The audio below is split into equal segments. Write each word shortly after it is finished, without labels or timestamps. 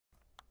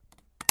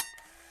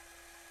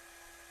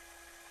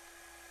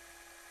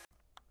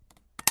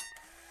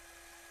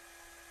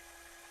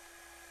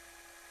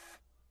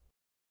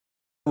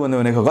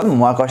বন্ধুসকল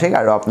মই কৌশিক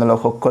আৰু আপোনালোক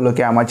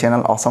সকলোকে আমাৰ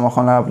চেনেল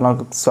অসমখনৰ আপোনালোক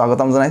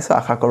স্বাগতম জনাইছো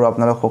আশা কৰো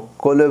আপোনালোক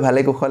সকলোৱে ভালে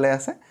কুশলে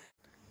আছে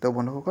তো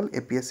বন্ধুসকল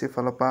APSC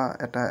ফালৰ পৰা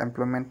এটা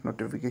এমপ্লয়মেন্ট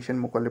নটিফিকেশন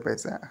মুকলি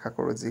পাইছে আশা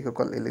কৰো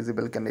যিসকল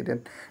এলিজিবল ক্যান্ডিডেট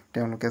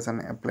তেওঁলোকে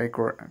জানে এপ্লাই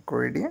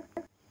কৰি দিয়ে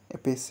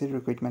APSC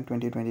Recruitment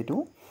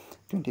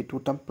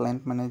 2022 টা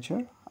প্লান্ট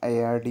ম্যানেজাৰ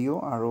ARDEO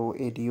আৰু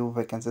ADO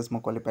ভ্যাকেন্সিজ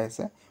মুকলি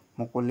পাইছে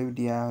মুকলি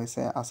দিয়া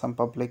হৈছে আসাম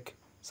পাব্লিক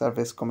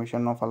সাৰ্ভিস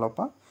কমিশনৰ ফালৰ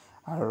পৰা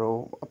আৰু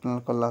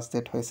আপোনালোকৰ লাষ্ট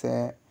ডেট হৈছে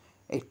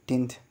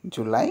 18th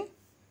July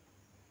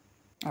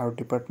আৰু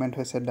ডিপাৰ্টমেন্ট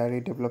হৈছে ডাইৰী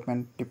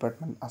ডেভেলপমেন্ট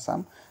ডিপাৰ্টমেন্ট আসাম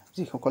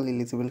যিসকল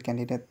এলিজিবল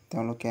ক্যান্ডিডেট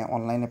তেওঁলোকে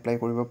অনলাইন এপ্লাই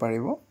কৰিব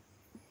পাৰিব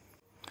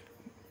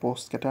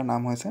পোষ্ট কেটাৰ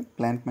নাম হৈছে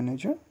প্লান্ট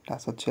ম্যানেজাৰ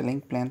তাৰছত চেলিং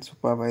প্লান্ট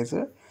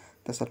সুপাৰভাইজাৰ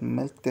তাৰছত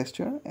মিল্ক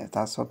টেস্টাৰ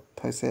তাৰছত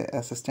হৈছে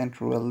assistant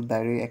rural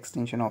diary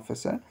extension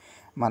officer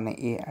মানে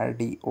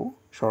ARDO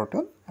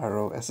শৰ্টত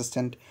আৰু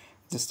এসিস্ট্যান্ট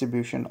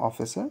ডিস্ট্ৰিবিউশন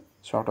অফিচাৰ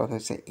শৰ্টত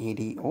হৈছে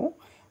ADO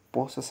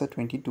পোষ্ট আছে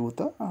 22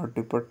 টা আৰু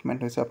ডিপাৰ্টমেন্ট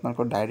হৈছে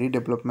আপোনালোকৰ ডাইৰী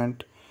ডেভেলপমেন্ট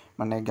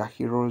মানে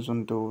গাখীৰৰ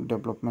যোনটো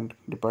ডেভেলপমেন্ট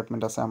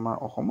ডিপাৰ্টমেন্ট আছে আমাৰ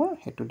অসমৰ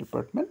হেতু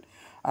ডিপাৰ্টমেন্ট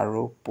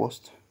আৰু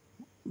পোষ্ট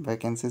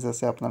ভ্যাকেন্সিজ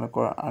আছে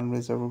আপোনালোকৰ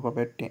আনৰিজাৰ্ভৰ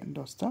বাবে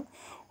 10 টা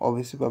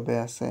OBC বাবে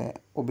আছে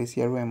OBC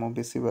আৰু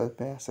MOBC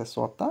বাবে আছে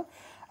 6 টা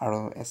আৰু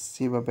SC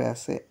বাবে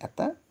আছে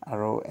এটা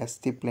আৰু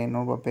ST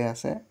প্লেনৰ বাবে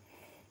আছে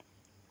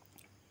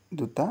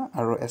দুটা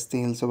আৰু ST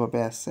হিলছৰ বাবে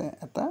আছে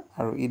এটা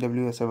আৰু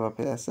EWS ৰ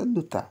বাবে আছে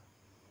দুটা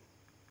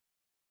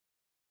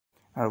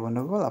আৰু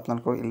বন্ধুসকল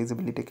আপোনালোকৰ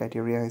এলিজিবিলিটি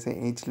ক্ৰাইটেৰিয়া হৈছে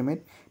এজ লিমিট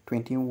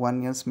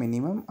 21 ইয়াৰ্স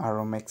মিনিমাম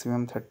আৰু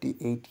ম্যাক্সিমাম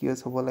 38 ইয়াৰ্স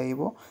হ'ব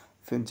লাগিব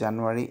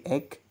জানুৱাৰী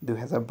 1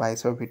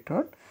 2022 ৰ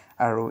ভিতৰত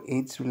আৰু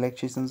এজ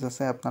ৰিলেক্সেশনছ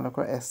আছে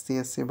আপোনালোকৰ ST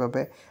SC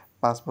বাবে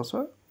 5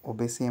 বছৰ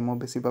OBC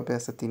MOBC বাবে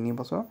আছে 3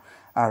 বছৰ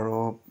আৰু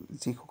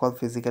যিসকল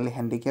ফিজিক্যালি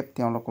হ্যান্ডিক্যাপ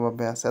তেওঁলোকৰ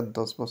বাবে আছে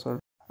 10 বছৰ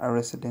আৰু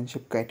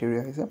ৰেসিডেন্সিপ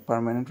ক্ৰাইটেৰিয়া হৈছে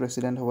পাৰ্মানেন্ট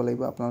ৰেসিডেন্ট হ'ব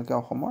লাগিব আপোনালোকে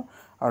অসমৰ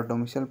আৰু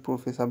ডমিসাইল প্ৰুফ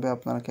হিচাপে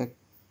আপোনালোকে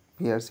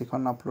PRC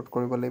খন আপলোড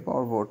কৰিব লাগিব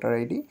আৰু ভোটাৰ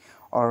আইডি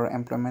আৰু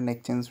এমপ্লয়মেন্ট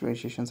এক্সচেঞ্জ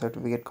ৰেজিষ্ট্ৰেচন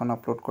সাৰ্টিফিকেট খন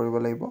আপলোড কৰিব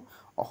লাগিব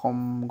অসম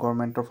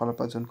গৱৰ্ণমেন্টৰ ফালৰ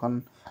পৰা যোনখন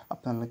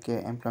আপোনালোকে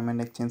এমপ্লয়মেন্ট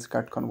এক্সচেঞ্জ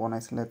কাৰ্ড খন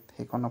বনাইছিলে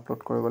সেইখন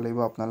আপলোড কৰিব লাগিব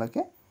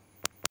আপোনালোকে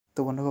তো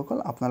বন্ধুসকল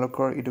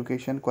আপোনালোকৰ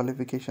এডুকেশন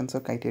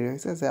কোৱালিফিকেশনছৰ ক্ৰাইটেৰিয়া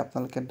হৈছে যে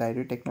আপোনালোকে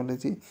ডাইৰী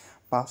টেকনলজি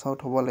পাস আউট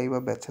হ'ব লাগিব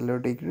ব্যাচেলৰ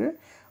degree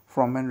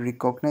from a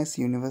recognized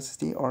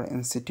university or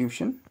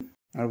institution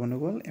আৰু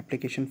বন্ধুসকল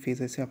এপ্লিকেশন ফিজ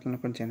হৈছে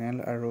আপোনালোকৰ জেনেৰেল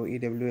আৰু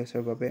EWS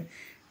ৰ বাবে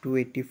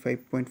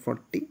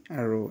 285.40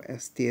 আৰু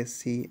ST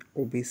SC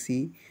OBC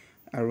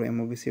আৰু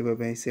MOBC ৰ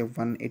বাবে হৈছে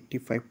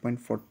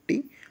 185.40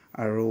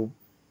 আৰু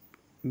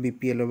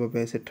BPL ৰ বাবে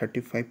আছে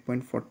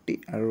 35.40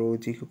 আৰু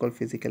যিসকল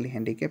ফিজিক্যালি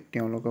হ্যান্ডিক্যাপ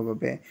তেওঁলোকৰ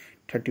বাবে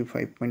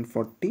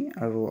 35.40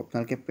 আৰু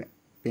আপোনালোকে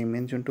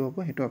পেমেন্ট যোনটো হ'ব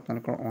হেতু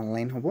আপোনালোকৰ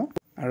অনলাইন হ'ব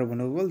আৰু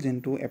বন্ধুসকল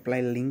যেনটো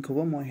এপ্লাই লিংক হ'ব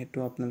মই হেতু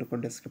আপোনালোকৰ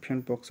ডেসক্ৰিপচন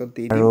বক্সত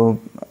দি দিম আৰু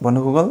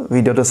বন্ধুসকল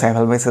ভিডিওটো চাই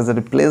ভাল পাইছে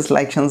যদি প্লিজ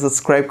লাইক এণ্ড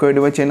সাবস্ক্ৰাইব কৰি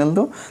দিব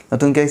চেনেলটো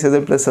নতুনকৈ আহিছে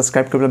যদি প্লিজ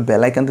সাবস্ক্ৰাইব কৰি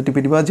বেল আইকনটো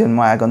টিপি দিব যেন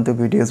মই আগন্তুক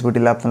ভিডিঅ'ছবোৰ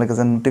দিলে আপোনালোকে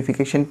যেন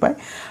নটিফিকেশন পায়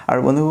আৰু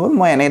বন্ধুসকল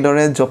মই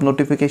এনেদৰে জব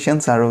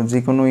নটিফিকেশনছ আৰু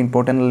যিকোনো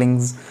ইম্পৰ্টেন্ট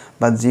লিংকছ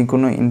বা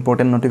যিকোনো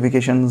ইম্পৰ্টেন্ট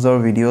নটিফিকেশনছৰ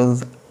ভিডিঅ'জ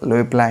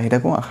লৈ প্লাই আহি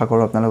থাকো আশা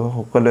কৰো আপোনালোক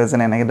সকলোৱে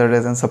যেন এনেদৰে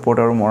যেন সাপোৰ্ট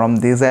আৰু মৰম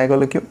দি যায়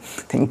আগলৈকে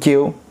থ্যাংক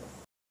ইউ